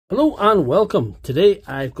Hello and welcome. Today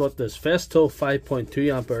I've got this Festool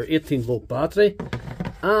 5.2 ampere 18 volt battery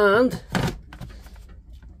and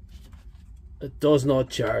it does not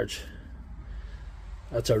charge.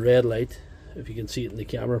 That's a red light. If you can see it in the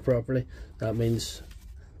camera properly, that means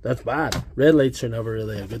that's bad. Red lights are never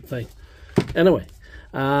really a good thing. Anyway,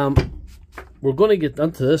 we're going to get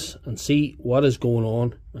into this and see what is going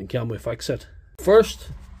on and can we fix it. First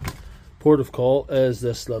port of call is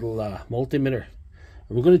this little multimeter.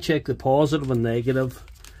 We're going to check the positive and negative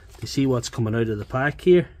to see what's coming out of the pack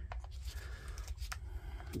here.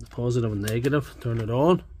 The positive and negative, turn it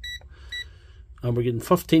on. And we're getting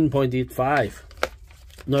 15.85.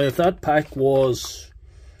 Now if that pack was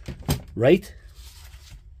right,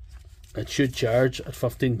 it should charge at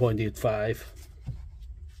 15.85.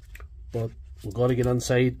 But we've got to get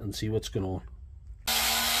inside and see what's going on.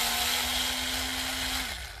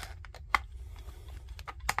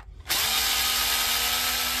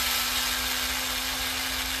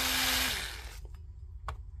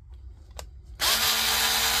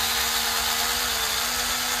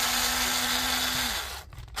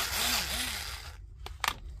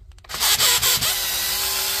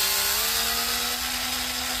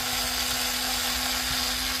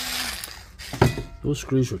 Those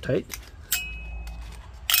screws were tight.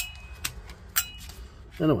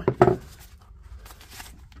 Anyway,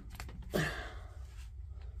 we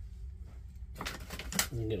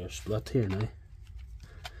can get our split here now.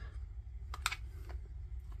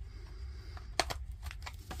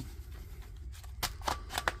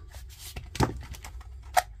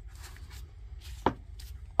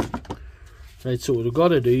 Right, so what we've got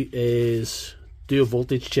to do is do a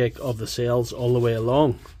voltage check of the cells all the way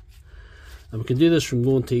along. And we can do this from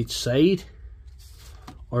going to each side,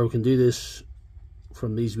 or we can do this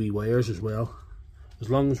from these wee wires as well, as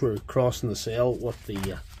long as we're crossing the cell with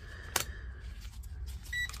the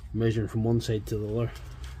measuring from one side to the other.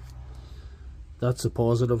 That's the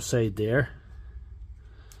positive side there.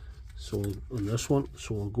 So on this one,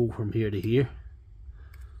 so we'll go from here to here,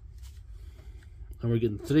 and we're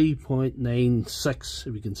getting 3.96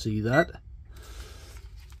 if you can see that.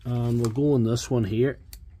 And we'll go on this one here,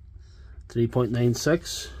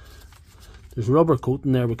 3.96. There's rubber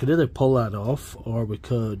coating there. We could either pull that off, or we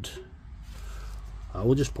could I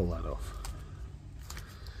will just pull that off.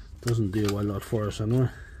 Doesn't do a whole lot for us anyway.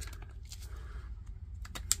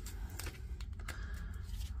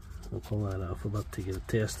 We'll pull that off a bit to get it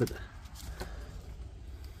tested.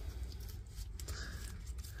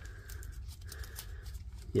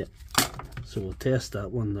 Yeah, so we'll test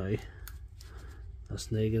that one now.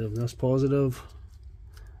 That's negative, that's positive.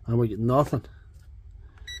 And we get nothing.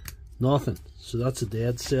 So that's a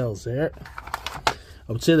dead cells there.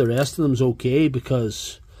 I would say the rest of them's okay,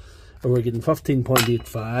 because if we're getting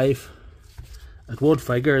 15.85, it would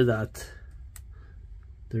figure that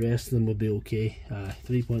the rest of them would be okay.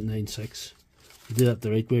 3.96. We do that the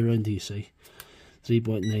right way around, do you see?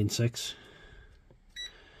 3.96.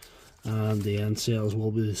 And the end cells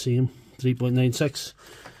will be the same, 3.96.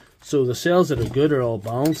 So the cells that are good are all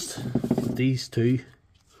balanced. These two,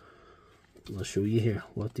 I'll show you here.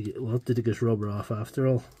 What did it get rubber off after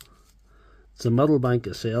all? It's a middle bank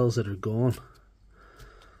of cells that are gone.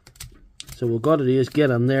 So what we've got to do is get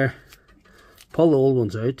in there, pull the old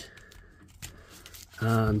ones out,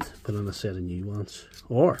 and put in a set of new ones.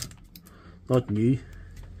 Or, not new,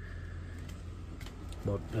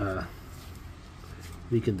 but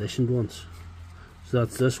reconditioned ones. So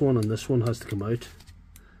that's this one, and this one has to come out,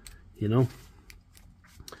 you know.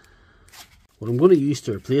 What I'm going to use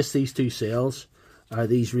to replace these two cells are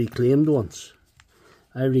these reclaimed ones.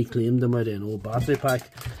 I reclaimed them out of an old battery pack.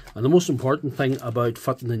 And the most important thing about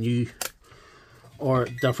fitting the new or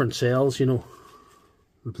different cells, you know,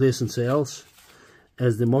 replacing cells,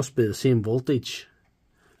 is they must be the same voltage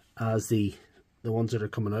as the ones that are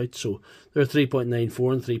coming out. So they're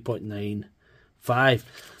 3.94 and 3.95.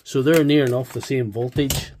 So they're near enough the same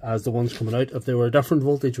voltage as the ones coming out. If they were a different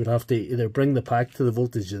voltage, we'd have to either bring the pack to the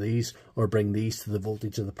voltage of these, or bring these to the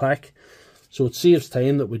voltage of the pack. So it saves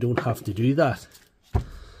time that we don't have to do that.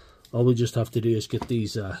 All we just have to do is get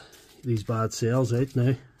these bad cells out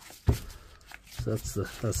now. So that's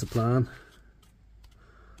the plan.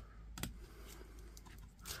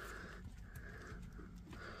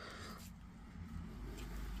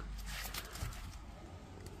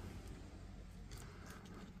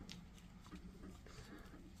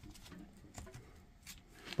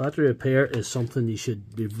 Battery repair is something you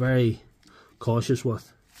should be very cautious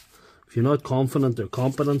with. If you're not confident or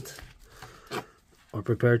competent or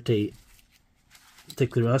prepared to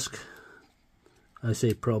take the risk, I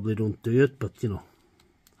say probably don't do it, but you know,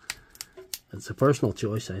 It's a personal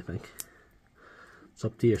choice, I think. It's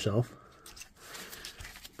up to yourself.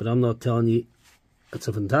 But I'm not telling you it's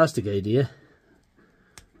a fantastic idea.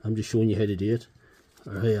 I'm just showing you how to do it,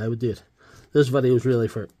 or how I would do it. This video is really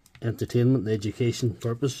for entertainment and education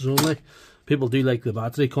purposes only. People do like the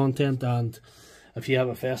battery content, and if you have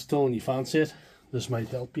a Festool and you fancy it, this might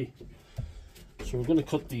help you. So we're going to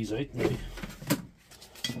cut these out now.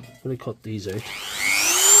 I'm going to cut these out.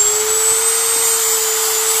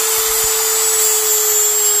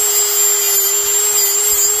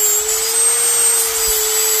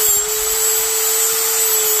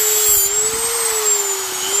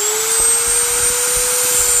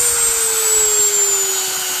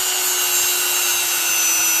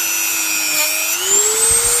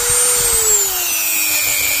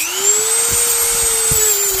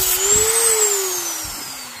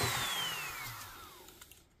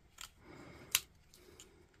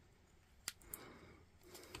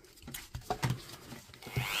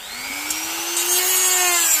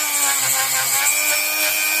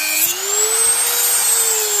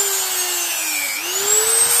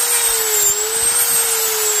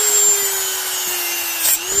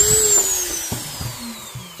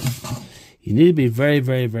 You need to be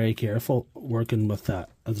very careful working with a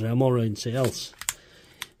Dremel round cells,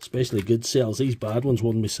 especially good cells. These bad ones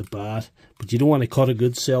wouldn't be so bad, but you don't want to cut a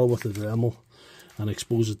good cell with a Dremel and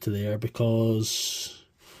expose it to the air, because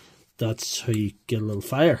that's how you get a little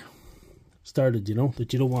fire started, you know,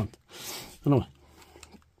 that you don't want. Anyway,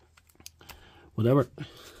 whatever.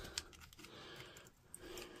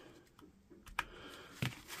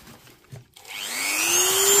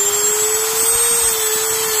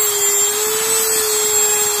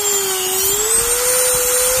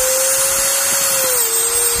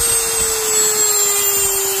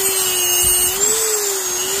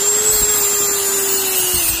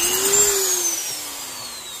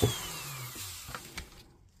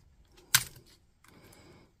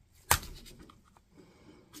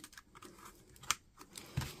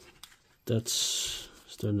 That's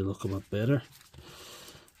starting to look a lot better,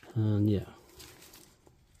 and yeah.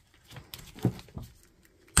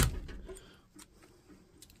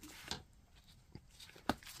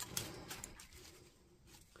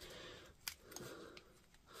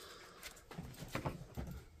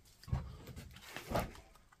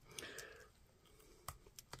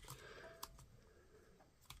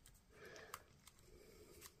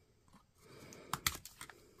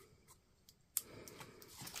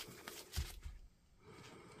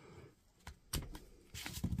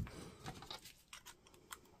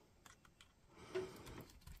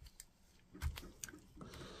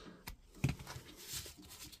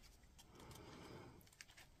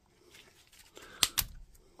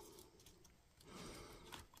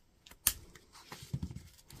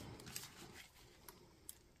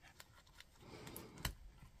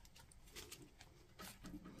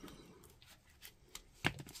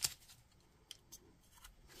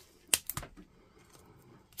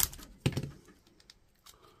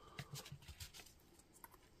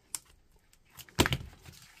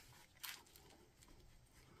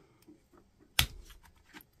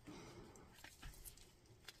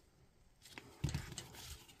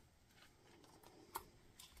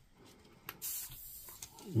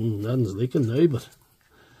 Nothing's leaking now, but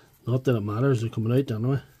not that it matters, they're coming out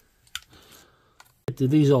anyway.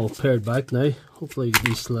 These all paired back now. Hopefully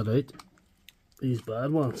these slid out, these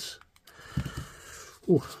bad ones.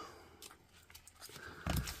 Oh,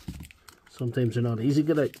 sometimes they're not easy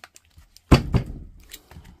to get out.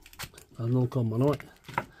 I'll not come anyway.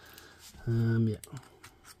 Yeah.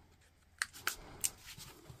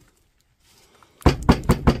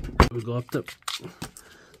 We got them.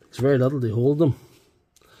 It's very little to hold them.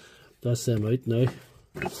 That's them out now.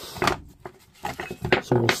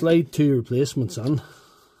 So we'll slide 2 replacements in.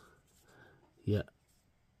 Yeah.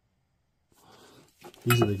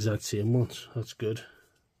 These are the exact same ones. That's good.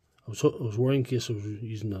 I was worried in case I was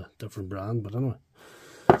using a different brand, but anyway.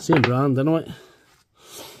 Same brand anyway.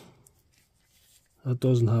 That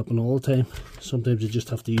doesn't happen all the time. Sometimes you just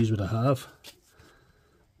have to use what I have.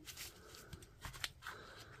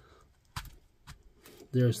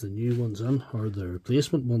 There's the new ones in, or the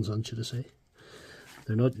replacement ones in, should I say.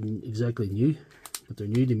 They're not exactly new, but they're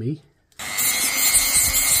new to me.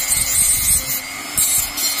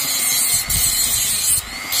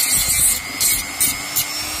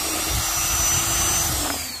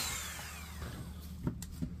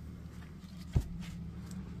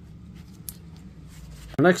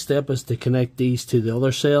 Our next step is to connect these to the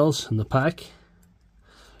other cells in the pack.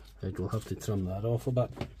 Right, we'll have to trim that off a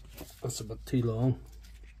bit. That's a bit too long.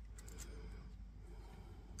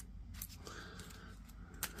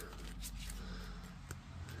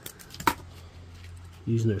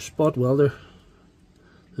 using their spot welder.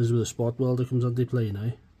 This is where the spot welder comes into play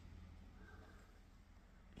now.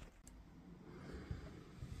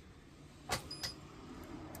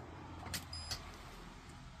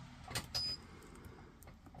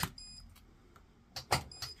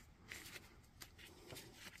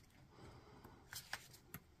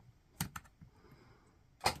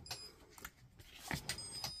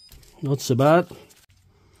 Not so bad.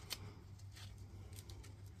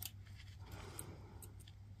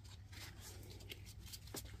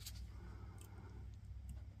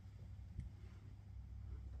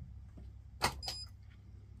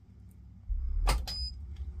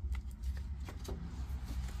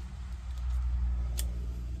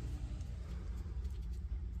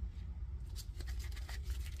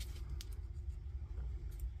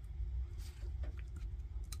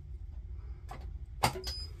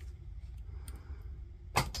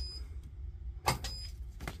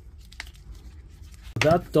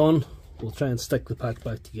 That done, we'll try and stick the pack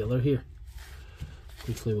back together here.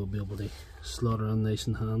 Hopefully we'll be able to slot her in nice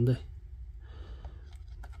and handy.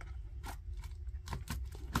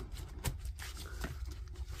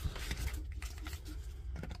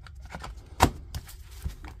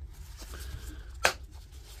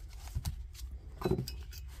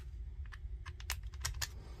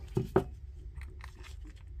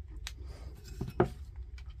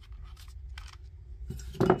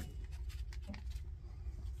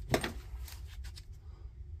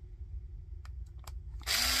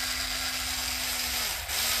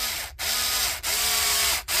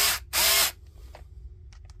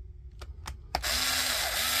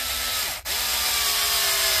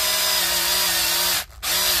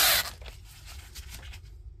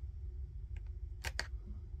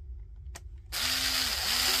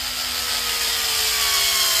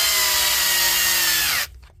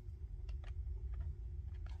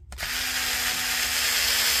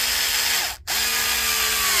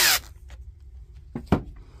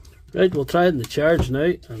 Right, we'll try it in the charge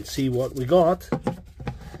now and see what we got.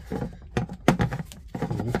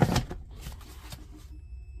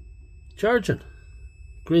 Charging.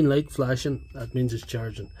 Green light flashing, that means it's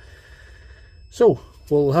charging. So,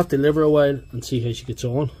 we'll have to leave her a while and see how she gets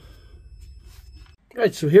on.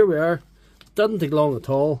 Right, so here we are. Doesn't take long at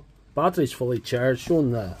all. Battery's fully charged,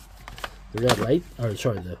 showing the red light, or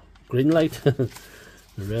sorry, the green light. The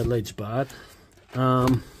red light's bad.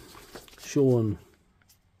 Showing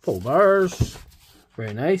full bars,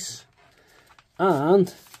 very nice,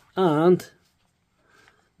 and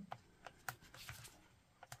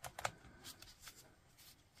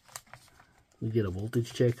we get a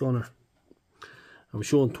voltage check on her. I'm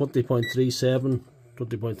showing 20.37,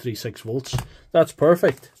 20.36 volts. That's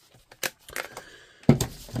perfect.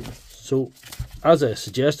 So, as I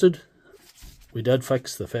suggested, we did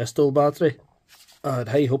fix the Festool battery. I had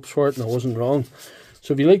high hopes for it and I wasn't wrong.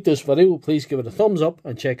 So if you like this video, please give it a thumbs up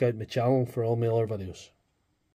and check out my channel for all my other videos.